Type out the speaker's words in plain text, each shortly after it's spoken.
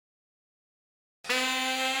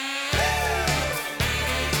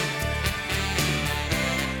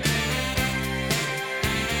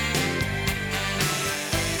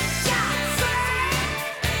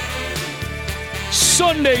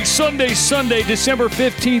Sunday, December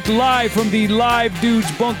 15th, live from the Live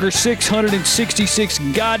Dudes Bunker, 666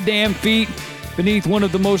 goddamn feet beneath one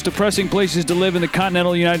of the most depressing places to live in the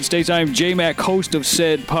continental United States. I am J-Mac, host of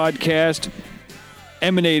said podcast,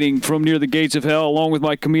 emanating from near the gates of hell, along with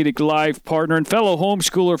my comedic live partner and fellow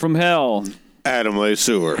homeschooler from hell, Adam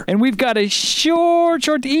Lesueur. And we've got a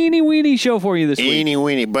short, eeny-weeny show for you this week.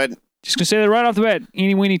 Eeny-weeny, but... Just going to say that right off the bat.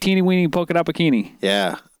 Eeny-weeny, teeny-weeny, polka dot bikini.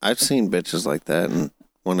 Yeah, I've seen bitches like that and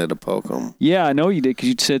wanted to poke them. Yeah, I know you did, because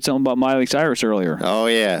you said something about Miley Cyrus earlier. Oh,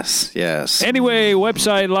 yes. Anyway,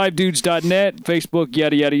 website, livedudes.net, Facebook,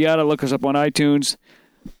 yada, yada, yada. Look us up on iTunes.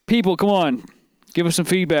 People, come on. Give us some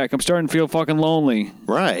feedback. I'm starting to feel fucking lonely.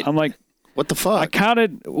 Right. I'm like... What the fuck? I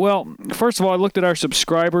counted... Well, first of all, I looked at our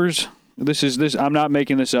subscribers. This. I'm not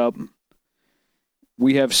making this up.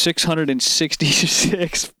 We have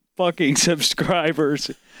 666 fucking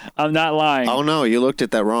subscribers. I'm not lying. Oh, no, you looked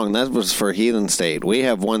at that wrong. That was for Heathen State. We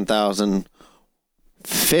have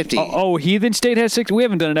 1,050. Heathen State has 6? We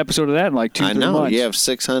haven't done an episode of that in like 2-3 months. I know. You have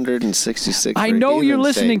 666 I know Heathen you're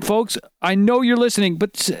listening, State. folks. I know you're listening,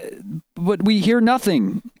 but we hear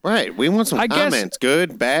nothing. Right. We want some comments.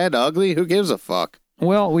 Good, bad, ugly. Who gives a fuck?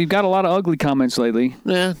 Well, we've got a lot of ugly comments lately.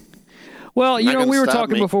 Yeah. Well, we were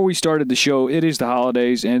talking before we started the show. It is the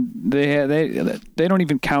holidays, and they don't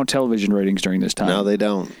even count television ratings during this time. No, they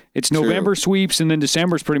don't. It's November sweeps, and then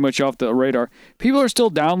December's pretty much off the radar. People are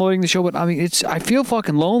still downloading the show, but I mean, I feel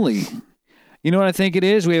fucking lonely. You know what I think it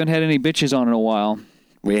is? We haven't had any bitches on in a while.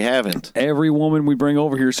 We haven't. Every woman we bring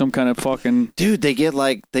over here is some kind of fucking... Dude, they get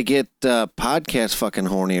podcast fucking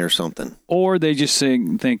horny or something. Or they just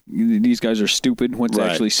think these guys are stupid once they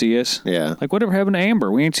actually see us. Yeah. Like, whatever happened to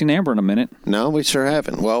Amber? We ain't seen Amber in a minute. No, we sure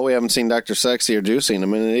haven't. Well, we haven't seen Dr. Sexy or Juicy in a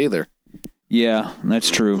minute either. Yeah,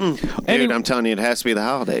 that's true. Dude, I'm telling you, it has to be the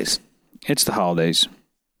holidays. It's the holidays.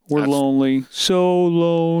 We're lonely. So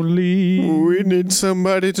lonely. We need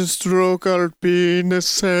somebody to stroke our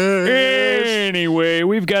penises. Anyway,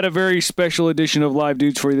 we've got a very special edition of Live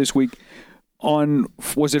Dudes for you this week.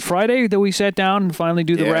 Was it Friday that we sat down and finally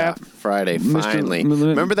do the rap? Friday, finally.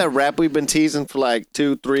 Remember that rap we've been teasing for like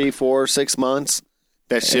 2, 3, 4, 6 months?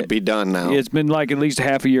 That should be done now. It's been like at least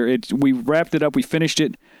half a year. We wrapped it up. We finished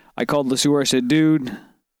it. I called Lesueur. I said, dude...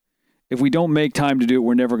 If we don't make time to do it,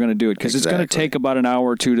 we're never going to do it because It's going to take about an hour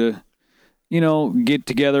or two to, get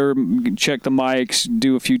together, check the mics,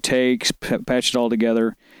 do a few takes, patch it all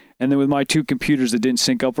together. And then with my 2 computers that didn't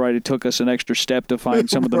sync up right, it took us an extra step to find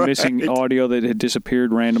some of the missing audio that had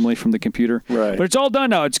disappeared randomly from the computer. Right. But it's all done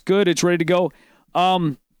now. It's good. It's ready to go.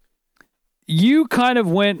 You kind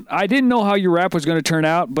of went, I didn't know how your rap was going to turn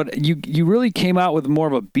out, but you really came out with more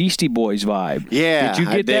of a Beastie Boys vibe. Yeah, did you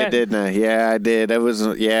get that? Didn't I? Yeah, I did. It was,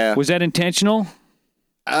 yeah. Was that intentional?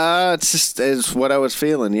 It's what I was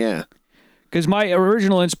feeling, yeah. Because my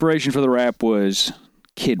original inspiration for the rap was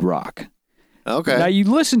Kid Rock. Okay. Now, you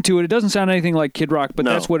listen to it, it doesn't sound anything like Kid Rock, but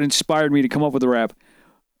that's what inspired me to come up with the rap.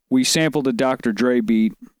 We sampled a Dr. Dre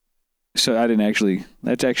beat, so I didn't actually,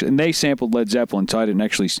 and they sampled Led Zeppelin, so I didn't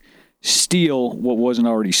actually steal what wasn't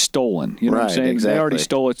already stolen. You know what I'm saying? Exactly. They already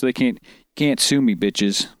stole it, so they can't sue me,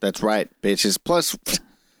 bitches. That's right, bitches. Plus,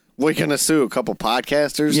 we're going to sue a couple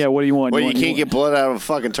podcasters. Yeah, what do you want? Well, you can't get blood out of a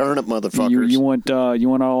fucking turnip, motherfuckers. You want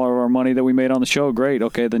all of our money that we made on the show? Great.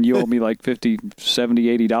 Okay, then you owe me like $50,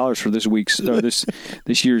 $70, $80 for this week's or this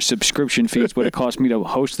year's subscription fees, what it cost me to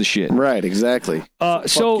host the shit. Right, exactly.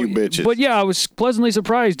 Fuck you, bitches. But yeah, I was pleasantly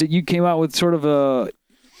surprised that you came out with sort of a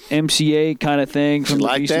MCA kind of thing from the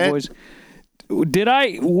Beastie Boys. Did I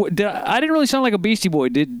didn't really sound like a Beastie Boy.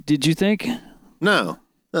 Did you think? No.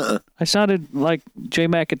 I sounded like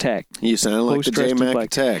J-Mac Attack. You sounded like the J-Mac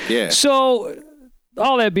Attack, yeah. So,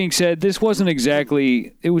 all that being said, this wasn't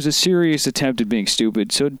exactly... It was a serious attempt at being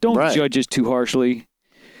stupid, so don't judge us too harshly.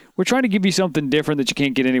 We're trying to give you something different that you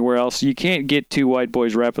can't get anywhere else. You can't get 2 white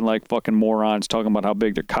boys rapping like fucking morons talking about how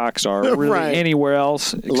big their cocks are really anywhere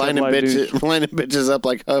else. Lining bitches up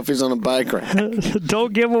like Huffies on a bike rack.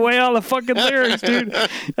 Don't give away all the fucking lyrics, dude.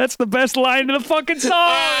 That's the best line of the fucking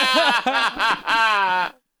song.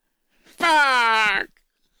 Fuck.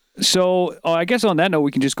 So, I guess on that note,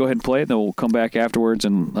 we can just go ahead and play it, and then we'll come back afterwards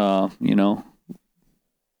and, do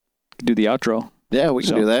the outro. Yeah, we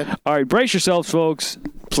can do that. All right, brace yourselves, folks.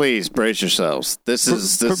 Please brace yourselves.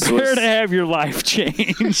 Prepare to have your life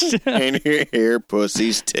changed. And your hair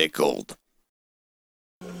pussy's tickled.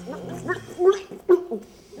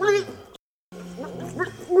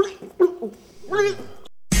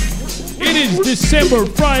 It is is December,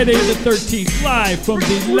 Friday the 13th, live from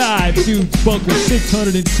the Live Dudes Bunker,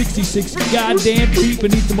 666 goddamn feet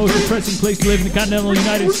beneath the most depressing place to live in the continental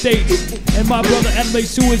United States. And my brother Adam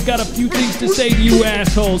Lesueur's got a few things to say to you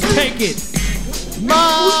assholes. Take it.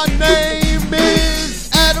 My name is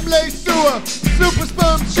Adam Lesueur, super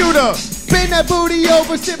sperm shooter. Bend that booty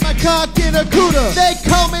over, sit my cock in a cooter. They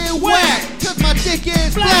call me whack, cause my dick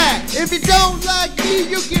is black. If you don't like me,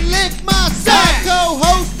 you can lick my sack.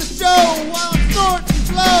 Co-host the show while I'm snorting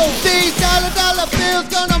flow. These dollar bills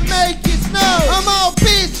gonna make it snow. I'm all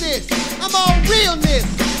business, I'm all realness.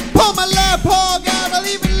 Pull my lap hog out, I'll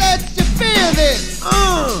even let you feel this.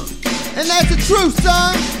 And that's the truth,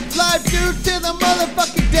 son. Live dude till the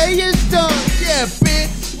motherfucking day is done. Yeah,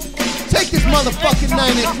 bitch. Take this motherfucking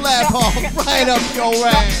 9-inch lap hog right up your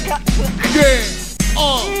ass. Yeah.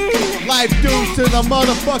 Live dude till the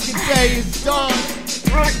motherfucking day is done.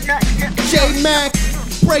 J-Mac,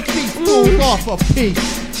 break these fools off a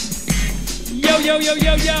piece. Yo,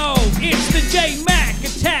 it's the J-Mac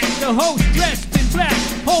attack. The host dressed in black,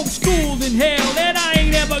 homeschooled in hell, and I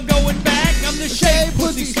ain't ever going back. I'm the shade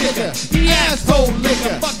pussy sticker, the asshole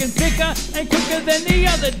licker, fucking thicker and quicker than the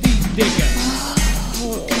other deep digger.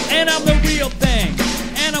 And I'm the real thing,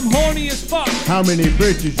 and I'm horny as fuck. How many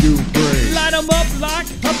bitches you bring? Line them up like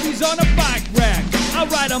puppies on a bike rack. I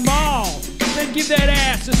ride them all, then give that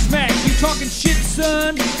ass a smack. You talking shit,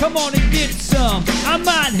 son? Come on and get some. I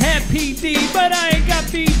might have PD, but I ain't got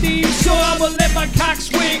BD, so I'ma let my cock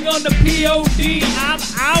swing on the POD. I'm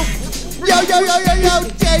out. Yo,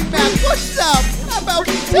 J-Mac, what's up? How about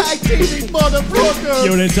we tag team these motherfuckers?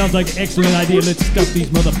 Yo, that sounds like an excellent idea. Let's stuff these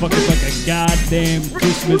motherfuckers like a goddamn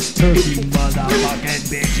Christmas turkey, motherfucking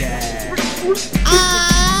bitches.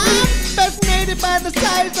 I'm fascinated by the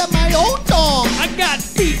size of my own dong. I got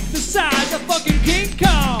feet the size of fucking King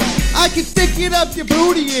Kong. I can stick it up your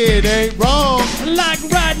booty, it ain't wrong. Like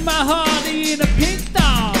riding my Harley in a pink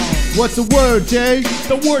thong. What's the word, Jay?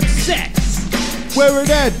 The word sex. Where it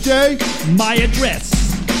at, Jay? My address.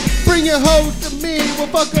 Bring your hoes to me, we'll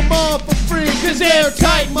fuck them all for free. Cause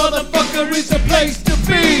airtight, motherfucker, is the place to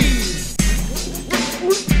be.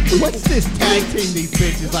 What's this tag team these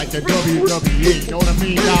bitches like the WWE? You know what I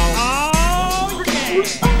mean, dog? Oh, yeah.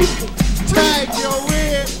 Tag your in.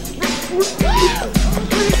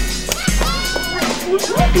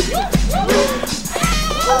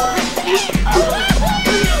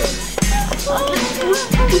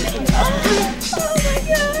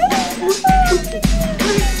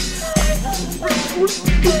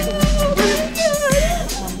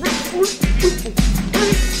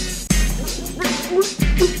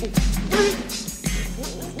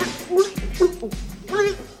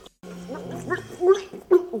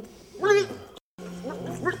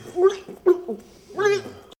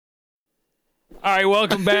 All right,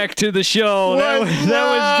 welcome back to the show. That was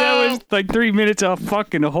like 3 minutes of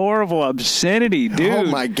fucking horrible obscenity, dude. Oh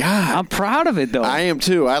my god, I'm proud of it though. I am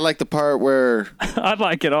too. I like the part where I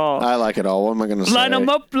like it all. I like it all. What am I going to say? Line them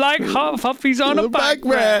up like puppies on a bike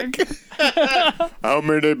rack. How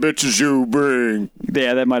many bitches you bring?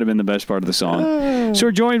 Yeah, that might have been the best part of the song. So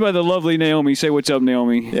we're joined by the lovely Naomi. Say what's up,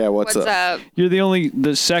 Naomi. Yeah, what's up? You're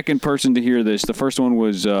the second person to hear this. The first one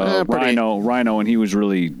was Rhino, and he was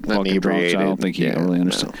really fucking drunk, so I don't think he really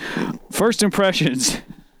understood. No. First impressions,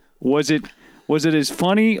 was it as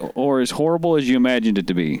funny or as horrible as you imagined it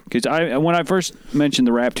to be? Because when I first mentioned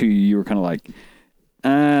the rap to you, you were kind of like,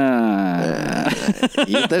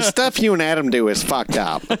 the stuff you and Adam do is fucked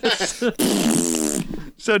up.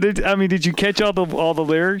 So did you catch all the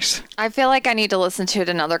lyrics? I feel like I need to listen to it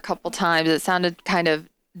another couple times. It sounded kind of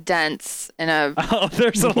dense in a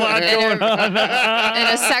there's a lot going on in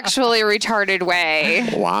a sexually retarded way.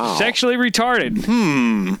 Wow. Sexually retarded.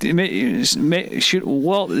 Is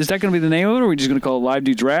that going to be the name of it, or are we just going to call it Live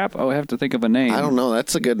Dudes Rap? I have to think of a name. I don't know.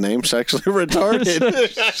 That's a good name. Sexually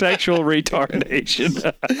retarded. Sexual retardation.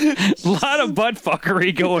 A lot of butt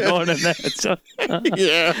fuckery going on in that. So,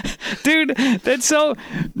 yeah. Dude, that's so...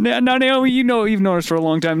 Now, Naomi, you've known us for a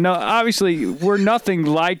long time. Now, obviously, we're nothing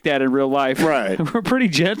like that in real life. Right. We're pretty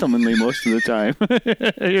gentlemanly most of the time.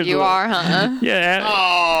 You are, huh? Yeah.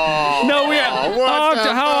 Oh. No, we are.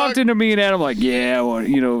 How often are me and Adam like,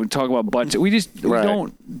 talk about butts? We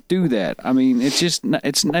don't do that. I mean, it's just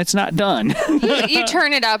it's not done. You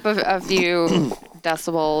turn it up a few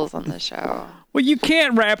decibels on the show. Well, you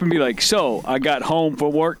can't rap and be like, so I got home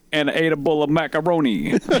from work and I ate a bowl of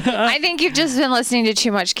macaroni. I think you've just been listening to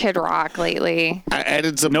too much Kid Rock lately. I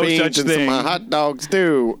added some beans and some hot dogs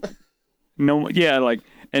too. No, yeah,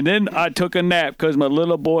 and then I took a nap because my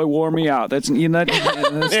little boy wore me out. That's not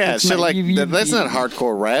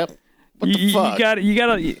hardcore rap. What the fuck? You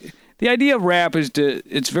gotta. The idea of rap is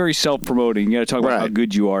it's very self-promoting. You got to talk about how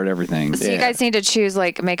good you are at everything. So you guys need to choose,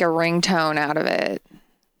 like, make a ringtone out of it.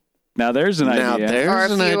 Now there's an idea. Or a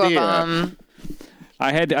few of them.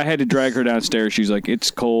 I had to drag her downstairs. She's like, it's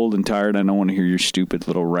cold and tired. I don't want to hear your stupid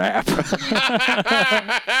little rap. She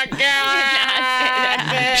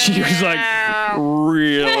was like,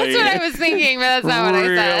 really? That's what I was thinking, but that's not what I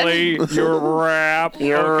said. Really? Your rap?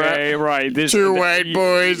 Okay, right. Two white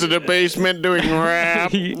boys in the basement doing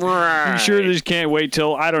rap. You sure this can't wait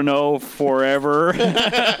till, I don't know, forever?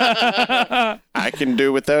 I can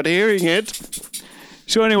do without hearing it.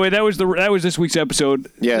 So anyway, that was this week's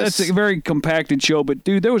episode. Yes. That's a very compacted show, but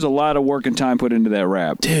dude, there was a lot of work and time put into that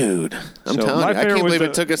rap. Dude, I'm telling you, I can't believe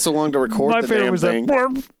it took us so long to record the damn thing.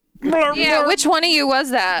 Blurb, blurb, Yeah, blurb, which one of you was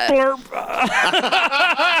that? blurb.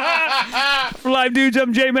 For Live Dudes,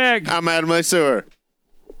 I'm J-Mac. I'm out of my sewer.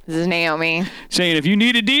 This is Naomi. Saying if you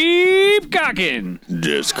need a deep cocking,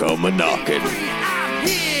 just come a knocking. I'm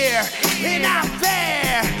here and I'm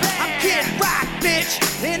there. I'm Kid Rock, bitch,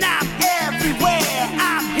 and I'm everywhere.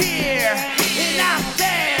 I'm here and I'm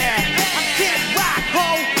there. I'm Kid Rock,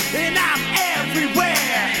 ho, and I'm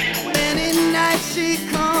everywhere. Many nights she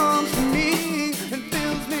comes to me and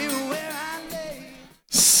fills me where I lay.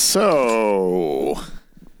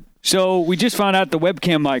 So we just found out the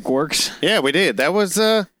webcam mic works. yeah, we did. That was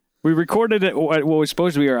We recorded it, what was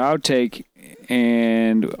supposed to be our outtake,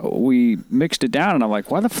 and we mixed it down, and I'm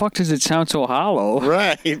like, why the fuck does it sound so hollow?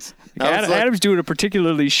 right. Adam's doing a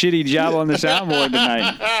particularly shitty job on the soundboard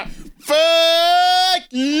tonight. Fuck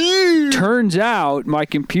you. Turns out my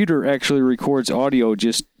computer actually records audio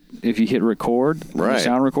just if you hit record, on the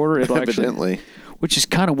sound recorder. It'll Evidently. actually, which is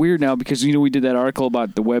kind of weird now because, we did that article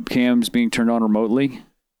about the webcams being turned on remotely.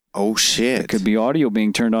 Oh, shit. It could be audio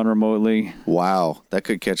being turned on remotely. Wow. That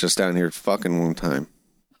could catch us down here fucking one time.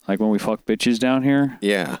 Like when we fuck bitches down here.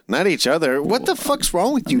 Yeah. Not each other. What the fuck's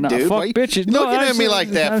wrong with you, dude? Fuck bitches. Looking at me like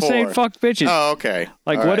that I'm saying fuck bitches. Oh, okay.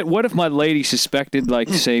 Like, what if my lady suspected, like,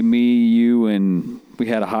 say, me, you, and we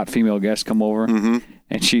had a hot female guest come over,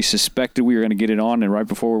 and she suspected we were going to get it on, and right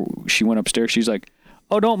before she went upstairs, she's like,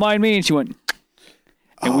 oh, don't mind me, and she went,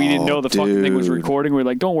 and we didn't know the fucking thing was recording. We were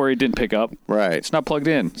like, don't worry, it didn't pick up. Right. It's not plugged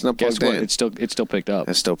in. It's not Guess plugged what? in. It still picked up.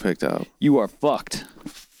 It's still picked up. You are fucked.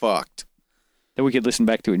 Fucked. Then we could listen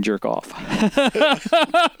back to it and jerk off.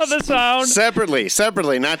 The sound.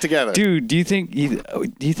 Separately, not together. Dude, do you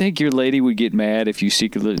think your lady would get mad if you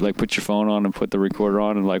secretly, like, put your phone on and put the recorder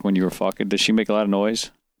on, and, like, when you were fucking, does she make a lot of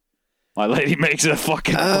noise? My lady makes a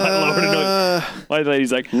fucking buttload of noise. My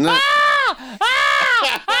lady's like, no.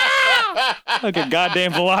 like a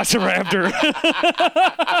goddamn velociraptor.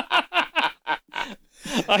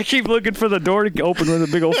 I keep looking for the door to open with a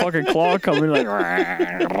big old fucking claw coming, like.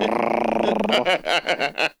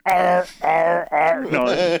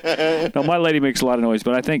 No, my lady makes a lot of noise,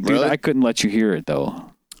 but I think, dude, Really? I couldn't let you hear it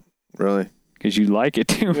though, Really? because you like it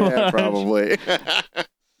too much. Yeah, probably.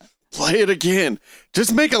 Play it again.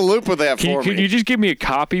 Just make a loop of that for me. Could you just give me a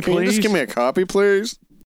copy, Can please? you just give me a copy, please?